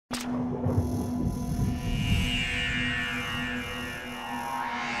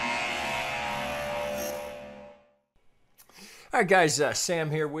All right, guys, Sam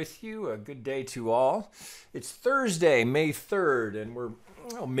here with you. A good day to all. It's Thursday, May 3rd, and we're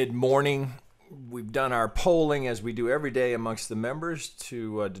mid-morning. We've done our polling, as we do every day, amongst the members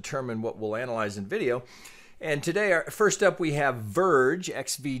to determine what we'll analyze in video. And today, first up, we have Verge,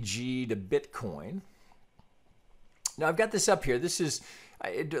 XVG to Bitcoin. Now, I've got this up here. This is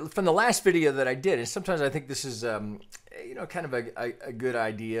from the last video that I did, and sometimes I think this is, kind of a good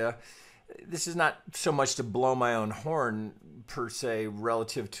idea. This is not so much to blow my own horn per se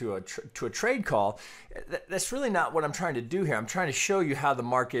relative to a trade call. That's really not what I'm trying to do here. I'm trying to show you how the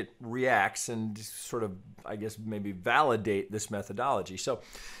market reacts and sort of, I guess, maybe validate this methodology. So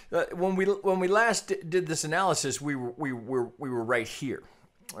when we last did this analysis, we were right here.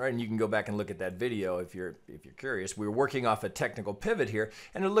 All right, and you can go back and look at that video if you're curious. We were working off a technical pivot here,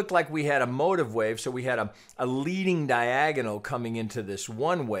 and it looked like we had a motive wave. So we had a leading diagonal coming into this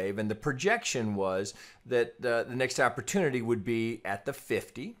one wave, and the projection was that the next opportunity would be at the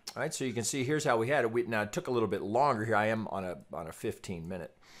 50. All right, so you can see here's how we had it. Now it took a little bit longer here. I am on a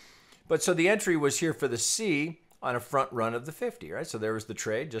 15-minute, but so the entry was here for the C on a front run of the 50. Right, so there was the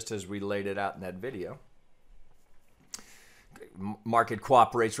trade just as we laid it out in that video. Market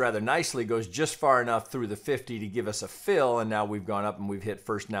cooperates rather nicely, goes just far enough through the 50 to give us a fill, and now we've gone up and we've hit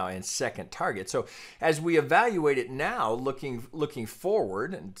first now and second target. So as we evaluate it now, looking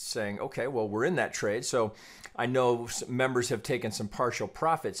forward and saying, okay, well, we're in that trade. So I know members have taken some partial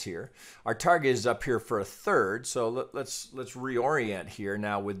profits here. Our target is up here for a third. So let's reorient here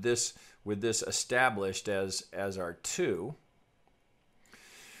now with this established as our 2.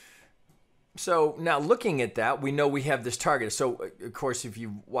 So now looking at that, we know we have this target. So of course, if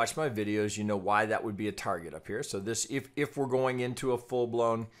you watch my videos, you know why that would be a target up here. So this, if we're going into a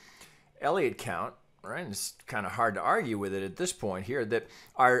full-blown Elliott count, right? And it's kind of hard to argue with it at this point here, that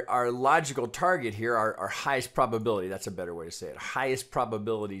our logical target here, our highest probability, that's a better way to say it, highest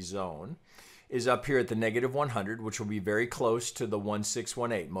probability zone is up here at the -100, which will be very close to the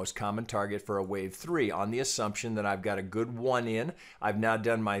 1618, most common target for a wave 3, on the assumption that I've got a good 1 in. I've now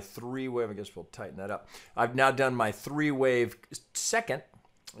done my 3-wave, I guess we'll tighten that up. I've now done my 3-wave second,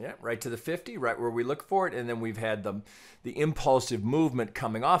 yeah, right to the 50, right where we look for it, and then we've had the impulsive movement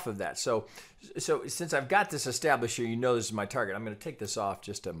coming off of that. So since I've got this established here, you know this is my target. I'm going to take this off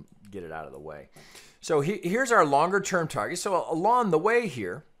just to get it out of the way. So here's our longer term target. So along the way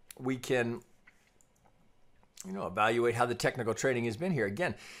here, we can evaluate how the technical trading has been here.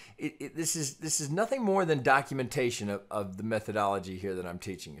 Again, this is nothing more than documentation of the methodology here that I'm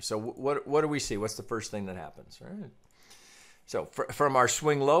teaching you. So what do we see? What's the first thing that happens? Right. So from our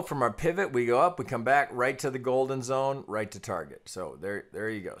swing low, from our pivot, we go up, we come back right to the golden zone, right to target. So there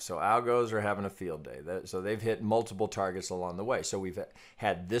you go. So algos are having a field day. So they've hit multiple targets along the way. So we've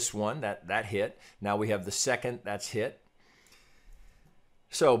had this one that hit. Now we have the second that's hit.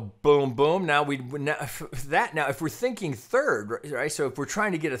 So boom, boom. Now if we're thinking third, right? So if we're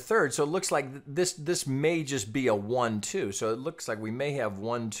trying to get a third, so it looks like this may just be a 1-2. So it looks like we may have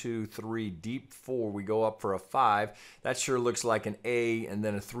 1, 2, 3 deep 4. We go up for a 5. That sure looks like an A, and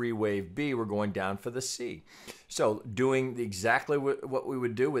then a 3-wave B. We're going down for the C. So doing exactly what we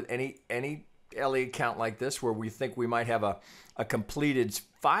would do with any Elliott count like this, where we think we might have a completed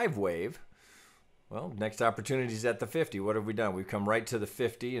 5-wave. Well, next opportunity is at the 50. What have we done? We've come right to the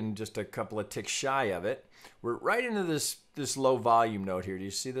 50 and just a couple of ticks shy of it. We're right into this low volume node here. Do you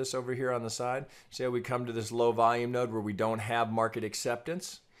see this over here on the side? See how we come to this low volume node where we don't have market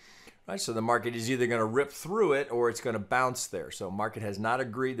acceptance? Right, so the market is either going to rip through it or it's going to bounce there. So market has not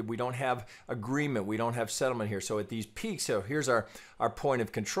agreed, that we don't have agreement. We don't have settlement here. So at these peaks, so here's our point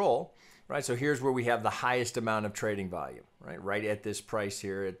of control. Right, so here's where we have the highest amount of trading volume, right at this price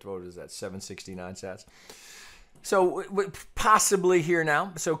here at, what is that, 769 sats. So possibly here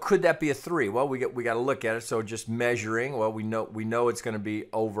now. So could that be a 3? Well, we got to look at it. So just measuring, well, we know it's going to be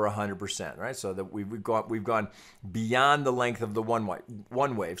over 100%, right? So that we've gone beyond the length of the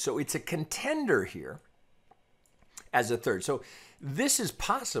one wave. So it's a contender here as a third. So this is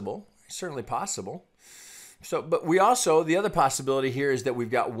possible, certainly possible. So, but we also, the other possibility here is that we've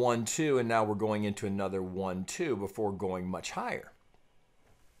got 1, 2, and now we're going into another 1, 2 before going much higher.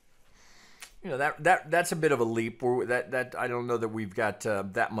 That's a bit of a leap. That I don't know that we've got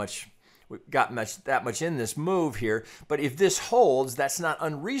that much in this move here. But if this holds, that's not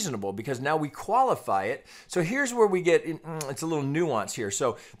unreasonable, because now we qualify it. So here's where we get, it's a little nuance here.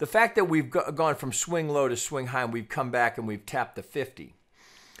 So the fact that we've gone from swing low to swing high, and we've come back and we've tapped the 50.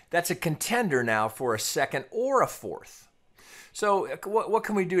 That's a contender now for a second or a fourth. So what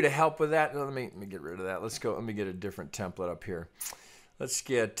can we do to help with that? Let me get rid of that. Let's go. Let me get a different template up here. let's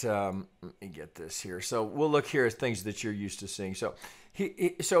get, let me get this here. So we'll look here at things that you're used to seeing. So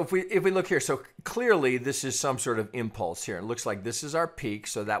so if we look here, so clearly this is some sort of impulse here. It looks like this is our peak,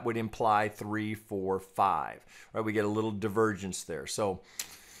 so that would imply 3, 4, 5. Right? We get a little divergence there. So,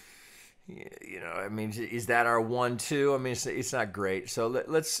 you know, I mean, is that our 1, 2? I mean, it's not great. So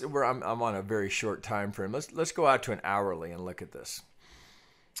let's. I'm on a very short time frame. Let's go out to an hourly and look at this.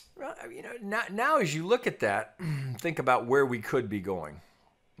 Well, you know, now as you look at that, think about where we could be going.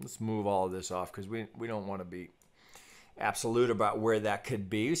 Let's move all of this off because we don't want to be absolute about where that could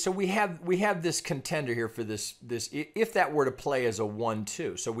be. So we have this contender here for this if that were to play as a 1,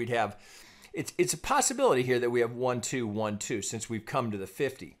 2. So we'd have it's a possibility here that we have 1, 2, 1, 2 since we've come to the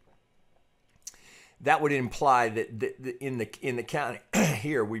 50. That would imply that in the counting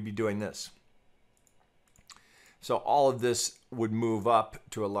here we'd be doing this. So all of this would move up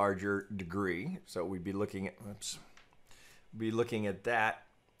to a larger degree. So we'd be looking at that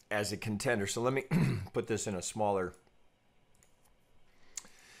as a contender. So let me put this in a smaller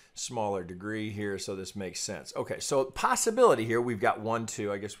degree here so this makes sense. Okay, so possibility here, we've got 1,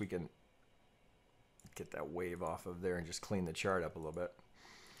 2. I guess we can get that wave off of there and just clean the chart up a little bit.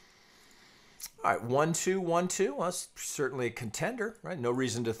 All right, 1, 2, 1, 2. Well, that's certainly a contender, right? No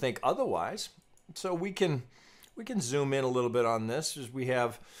reason to think otherwise. So we can zoom in a little bit on this as we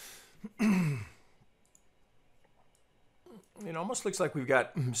have, it almost looks like we've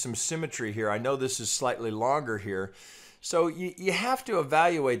got some symmetry here. I know this is slightly longer here. So you have to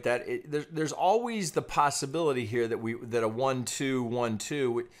evaluate that. There's always the possibility here that a 1, 2, 1,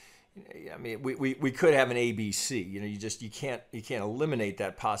 2. I mean, we could have an ABC. You know, you can't eliminate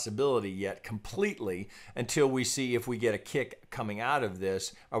that possibility yet completely until we see if we get a kick coming out of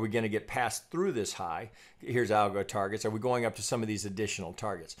this. Are we going to get passed through this high? Here's algo targets. Are we going up to some of these additional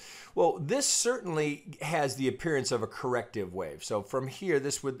targets? Well, this certainly has the appearance of a corrective wave. So from here,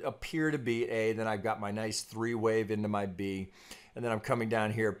 this would appear to be A. Then I've got my nice 3 wave into my B. And then I'm coming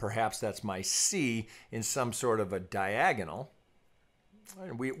down here. Perhaps that's my C in some sort of a diagonal.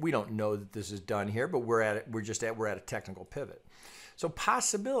 We don't know that this is done here, but we're at a technical pivot. So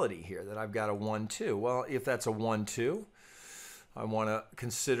possibility here that I've got a 1, 2. Well, if that's a 1, 2, I want to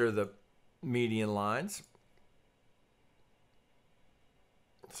consider the median lines.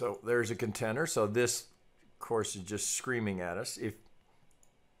 So there's a contender. So this, of course, is just screaming at us.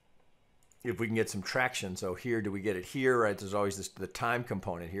 If we can get some traction, so here, do we get it here, right? There's always the time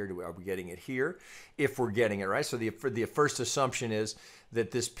component here. Are we getting it here? If we're getting it, right? So the first assumption is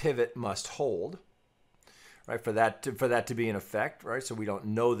that this pivot must hold, right? For that to be in effect, right? So we don't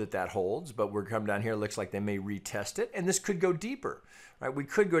know that holds, but we're coming down here. It looks like they may retest it, and this could go deeper, right? We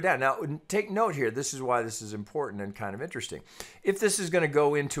could go down. Now, take note here. This is why this is important and kind of interesting. If this is going to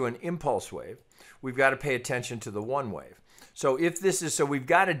go into an impulse wave, we've got to pay attention to the 1 wave. So if this is, so we've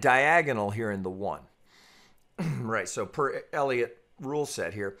got a diagonal here in the 1, right? So per Elliott rule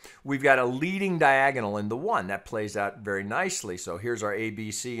set here, we've got a leading diagonal in the 1. That plays out very nicely. So here's our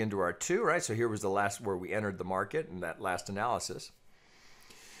ABC into our 2, right? So here was the last where we entered the market in that last analysis.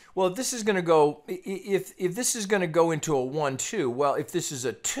 Well, if this is going to go, if this is going to go into a 1, 2, well, if this is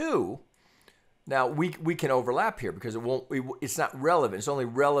a 2, now we can overlap here because it's not relevant. It's only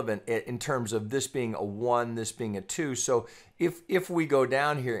relevant in terms of this being a 1, this being a 2. So if we go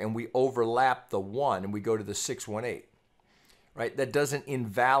down here and we overlap the 1 and we go to the 618, right? That doesn't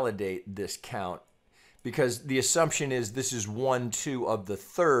invalidate this count because the assumption is this is 1, 2 of the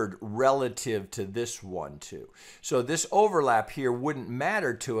third relative to this 1, 2. So this overlap here wouldn't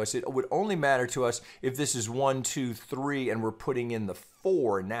matter to us. It would only matter to us if this is 1, 2, 3 and we're putting in the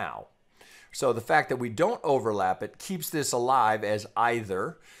 4 now. So the fact that we don't overlap it keeps this alive as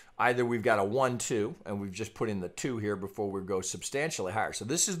either we've got a 1, 2, and we've just put in the 2 here before we go substantially higher. So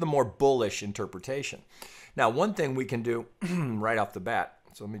this is the more bullish interpretation. Now, one thing we can do right off the bat,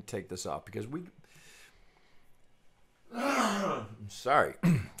 so let me take this off because sorry.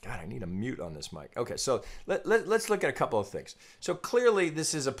 God, I need a mute on this mic. Okay, so let's look at a couple of things. So clearly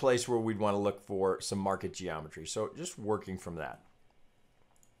this is a place where we'd want to look for some market geometry. So just working from that.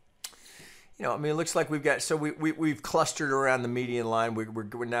 You know, I mean, it looks like we've got, so we've clustered around the median line.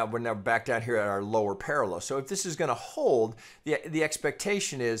 We're now back down here at our lower parallel. So if this is going to hold, the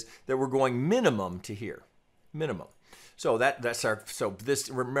expectation is that we're going minimum to here, minimum. So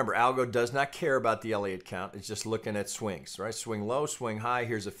remember, algo does not care about the Elliott count. It's just looking at swings, right? Swing low, swing high.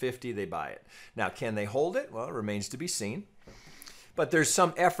 Here's a 50. They buy it. Now, can they hold it? Well, it remains to be seen. But there's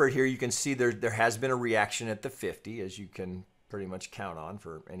some effort here. You can see there has been a reaction at the 50, as you can pretty much count on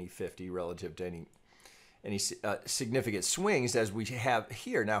for any 50 relative to any significant swings as we have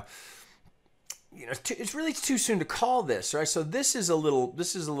here. Now, you know, it's really too soon to call this, right? So this is a little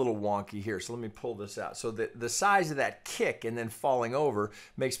wonky here. So let me pull this out. So the size of that kick and then falling over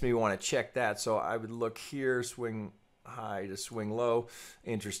makes me want to check that. So I would look here, swing high to swing low.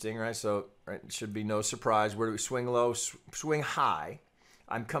 Interesting, right? So right, it should be no surprise. Where do we swing low? Swing high.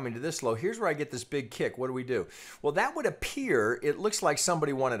 I'm coming to this low. Here's where I get this big kick. What do we do? Well, that would appear, it looks like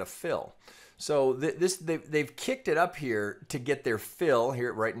somebody wanted a fill. So they've kicked it up here to get their fill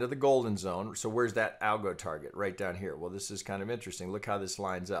here right into the golden zone. So where's that algo target? Right down here. Well, this is kind of interesting. Look how this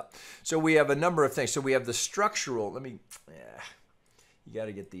lines up. So we have a number of things. So we have the structural. You got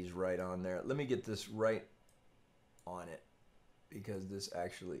to get these right on there. Let me get this right on it because this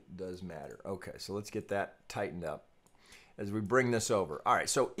actually does matter. Okay, so let's get that tightened up as we bring this over. All right,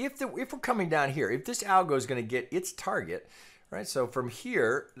 so if we're coming down here, if this algo is going to get its target, right? So from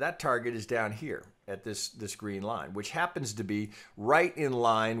here, that target is down here at this green line, which happens to be right in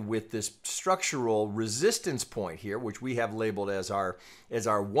line with this structural resistance point here, which we have labeled as our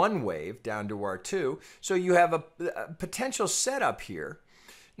one wave down to our two. So you have a potential setup here.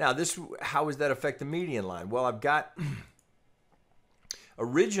 Now, how does that affect the median line? Well, I've got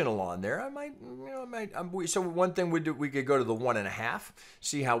original on there. So one thing we could go to the 1.5,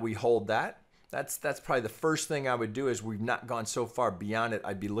 see how we hold that. That's probably the first thing I would do. Is we've not gone so far beyond it,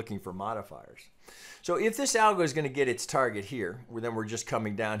 I'd be looking for modifiers. So if this algo is going to get its target here, then we're just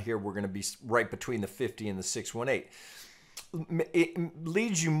coming down here. We're going to be right between the 50 and the 618. It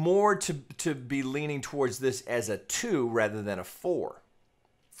leads you more to be leaning towards this as a 2 rather than a 4.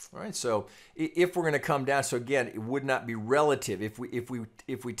 All right, so if we're going to come down, so again, it would not be relative. If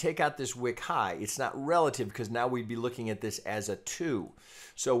we take out this wick high, it's not relative because now we'd be looking at this as a 2.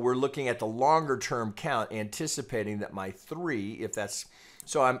 So we're looking at the longer term count, anticipating that my 3, if that's,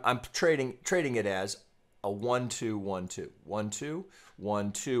 so I'm trading it as a 1 2 1 2 1 2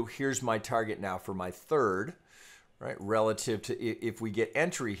 1 2. Here's my target now for my third. Right, relative to if we get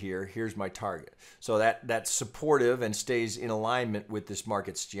entry here, here's my target. So that's supportive and stays in alignment with this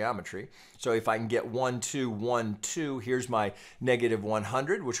market's geometry. So if I can get 1 2 1 2, here's my negative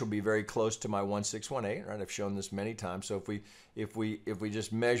 100, which will be very close to my 1618. Right, I've shown this many times. So if we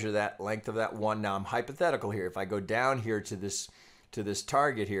just measure that length of that one, now I'm hypothetical here. If I go down here to this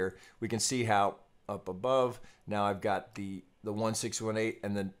target here, we can see how up above now I've got the 1618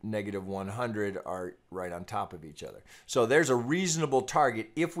 and the negative 100 are right on top of each other. So there's a reasonable target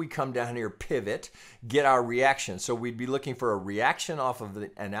if we come down here, pivot, get our reaction. So we'd be looking for a reaction off of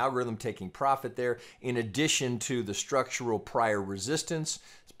an algorithm taking profit there, in addition to the structural prior resistance.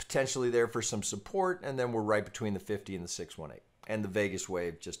 It's potentially there for some support, and then we're right between the 50 and the 618, and the Vegas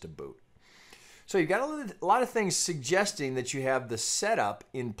wave just to boot. So you've got a lot of things suggesting that you have the setup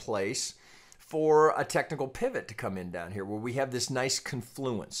in place for a technical pivot to come in down here where we have this nice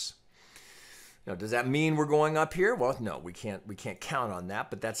confluence. Now, does that mean we're going up here? Well, no, we can't count on that,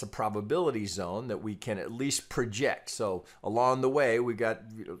 but that's a probability zone that we can at least project. So along the way, we got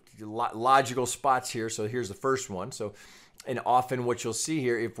logical spots here. So here's the first one. So, and often what you'll see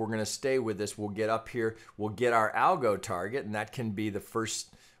here, if we're going to stay with this, we'll get up here, we'll get our algo target, and that can be the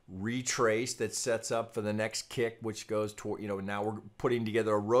first retrace that sets up for the next kick, which goes toward, now we're putting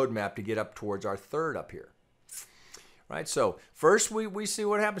together a roadmap to get up towards our third up here. Right, so first we see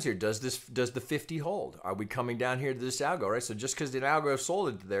what happens here. Does the 50 hold? Are we coming down here to this algo, right? So just because the algo sold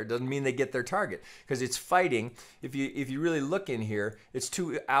it there doesn't mean they get their target, because it's fighting. If you really look in here, it's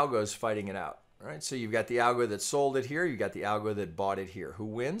two algos fighting it out. Right, so you've got the algo that sold it here, you got the algo that bought it here. Who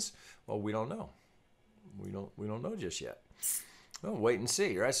wins? Well, we don't know. We don't know just yet. Well, wait and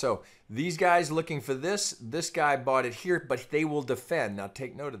see, right? So these guys looking for this guy bought it here, but they will defend. Now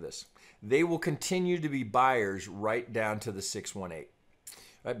take note of this. They will continue to be buyers right down to the 618,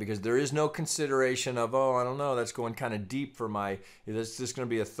 right? Because there is no consideration of, oh, I don't know, that's going kind of deep for my, is this going to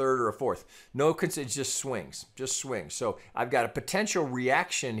be a third or a fourth? No, it just swings, So I've got a potential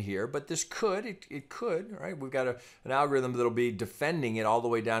reaction here, but this could, it could, right? We've got an algorithm that'll be defending it all the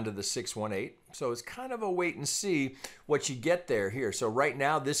way down to the 618. So it's kind of a wait and see what you get there here. So right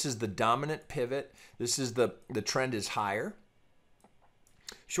now, this is the dominant pivot. This is the trend is higher.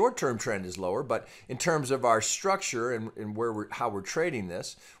 Short-term trend is lower, but in terms of our structure and how we're trading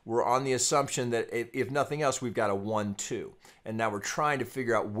this, we're on the assumption that if nothing else, we've got a 1-2. And now we're trying to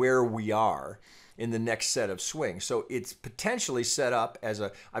figure out where we are in the next set of swings. So it's potentially set up as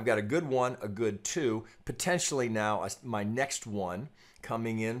I've got a good 1, a good 2, potentially now my next one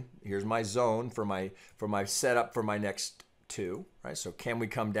coming in. Here's my zone for my setup for my next 2, right? So can we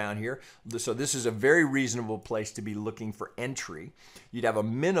come down here? So this is a very reasonable place to be looking for entry. You'd have a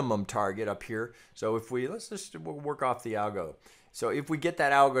minimum target up here. So if we'll work off the algo. So if we get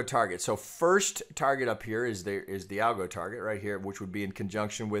that algo target, so first target up here is the algo target right here, which would be in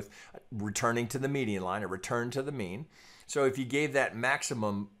conjunction with returning to the median line, a return to the mean. So if you gave that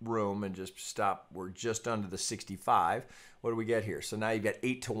maximum room and just stop, we're just under the 65. What do we get here? So now you've got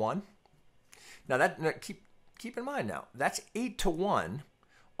 8 to 1. Now keep in mind now, that's 8 to 1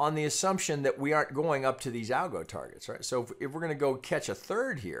 on the assumption that we aren't going up to these algo targets, right? So if we're going to go catch a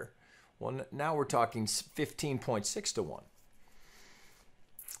third here, well, now we're talking 15.6 to 1.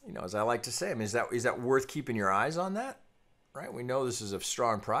 You know, as I like to say, I mean, is that worth keeping your eyes on that? Right? We know this is a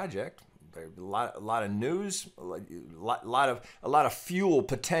strong project. There's a lot of news, a lot of fuel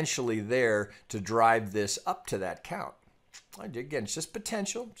potentially there to drive this up to that count. Again, it's just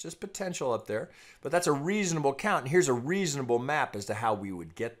potential up there, but that's a reasonable count. And here's a reasonable map as to how we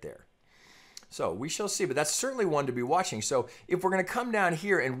would get there. So we shall see, but that's certainly one to be watching. So if we're going to come down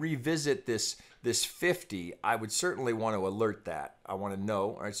here and revisit this 50, I would certainly want to alert that. I want to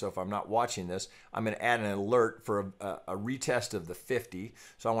know, all right, so if I'm not watching this, I'm going to add an alert for a retest of the 50.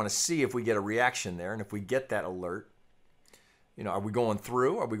 So I want to see if we get a reaction there. And if we get that alert, you know, are we going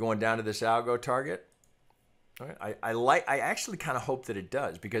through? Are we going down to this algo target? All right. I actually kind of hope that it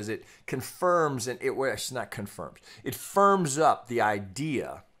does, because it confirms, and it's not confirms, it firms up the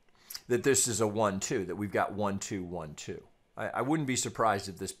idea that this is a 1-2, that we've got 1-2, 1-2. I wouldn't be surprised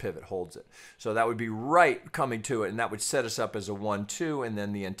if this pivot holds it. So that would be right coming to it, and that would set us up as a 1-2, and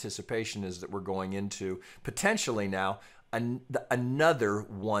then the anticipation is that we're going into potentially now another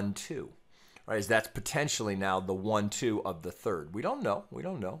 1-2. Right, as that's potentially now the 1-2 of the third. We don't know. We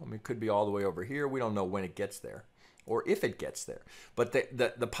don't know. I mean, it could be all the way over here. We don't know when it gets there or if it gets there. But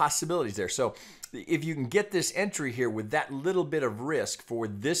the possibility is there. So if you can get this entry here with that little bit of risk for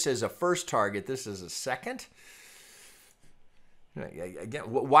this as a first target, this as a second, again,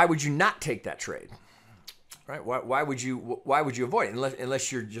 why would you not take that trade? Right? Why would you avoid it?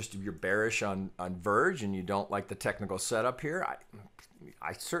 Unless you're bearish on Verge and you don't like the technical setup here.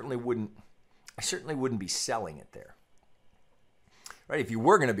 I certainly wouldn't be selling it there. Right? If you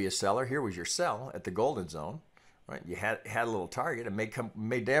were going to be a seller, here was your sell at the golden zone. Right? You had a little target and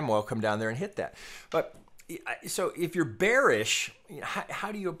may damn well come down there and hit that. But so if you're bearish,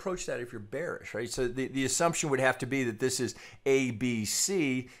 how do you approach that if you're bearish, right? So the assumption would have to be that this is A, B,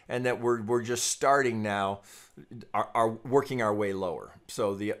 C, and that we're just starting now, are working our way lower.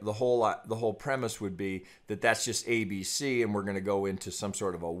 So the whole premise would be that that's just A, B, C, and we're going to go into some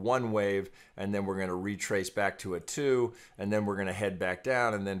sort of a 1 wave, and then we're going to retrace back to a 2, and then we're going to head back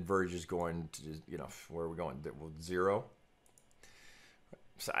down, and then Verge is going to, you know, where are we going? 0.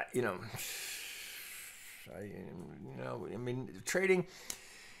 So I mean, trading,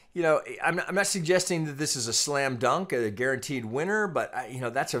 I'm not suggesting that this is a slam dunk, a guaranteed winner, but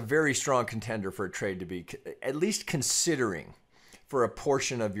that's a very strong contender for a trade to be at least considering for a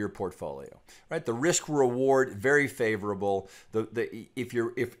portion of your portfolio, right? The risk reward, very favorable.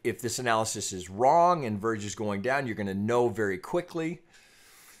 If this analysis is wrong and Verge is going down, you're going to know very quickly.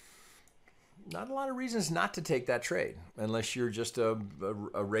 Not a lot of reasons not to take that trade, unless you're just a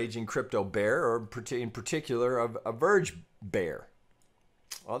raging crypto bear, or in particular a Verge bear.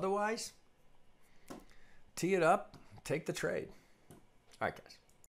 Otherwise, tee it up, take the trade. All right, guys.